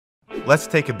Let's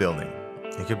take a building.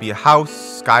 It could be a house,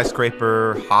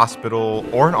 skyscraper, hospital,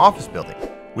 or an office building.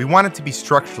 We want it to be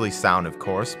structurally sound, of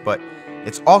course, but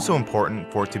it's also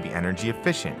important for it to be energy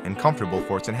efficient and comfortable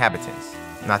for its inhabitants.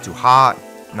 Not too hot,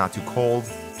 not too cold,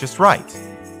 just right.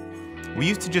 We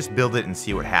used to just build it and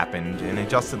see what happened and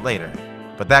adjust it later,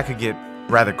 but that could get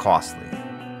rather costly.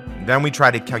 Then we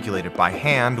tried to calculate it by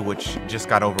hand, which just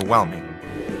got overwhelming.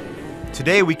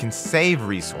 Today we can save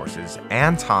resources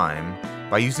and time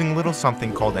by using a little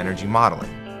something called energy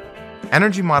modeling.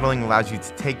 Energy modeling allows you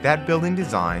to take that building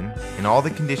design and all the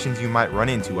conditions you might run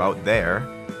into out there,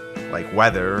 like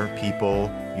weather,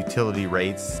 people, utility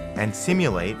rates, and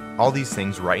simulate all these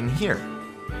things right in here.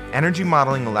 Energy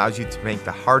modeling allows you to make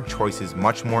the hard choices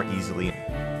much more easily.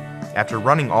 After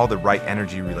running all the right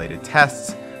energy-related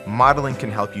tests, modeling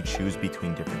can help you choose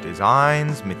between different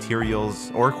designs, materials,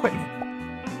 or equipment.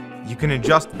 You can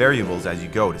adjust variables as you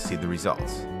go to see the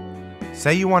results.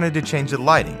 Say you wanted to change the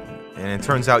lighting, and it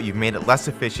turns out you've made it less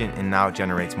efficient and now it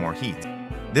generates more heat.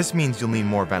 This means you'll need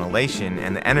more ventilation,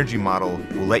 and the energy model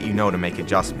will let you know to make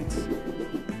adjustments.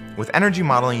 With energy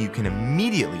modeling, you can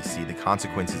immediately see the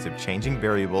consequences of changing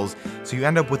variables, so you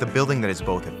end up with a building that is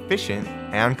both efficient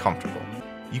and comfortable.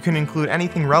 You can include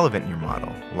anything relevant in your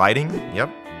model. Lighting? Yep.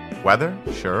 Weather?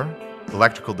 Sure.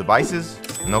 Electrical devices?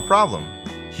 No problem.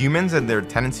 Humans and their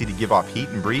tendency to give off heat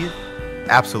and breathe?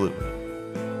 Absolutely.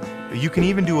 You can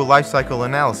even do a life cycle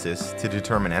analysis to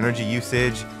determine energy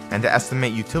usage and to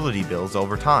estimate utility bills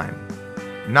over time.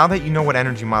 Now that you know what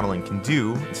energy modeling can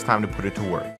do, it's time to put it to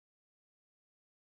work.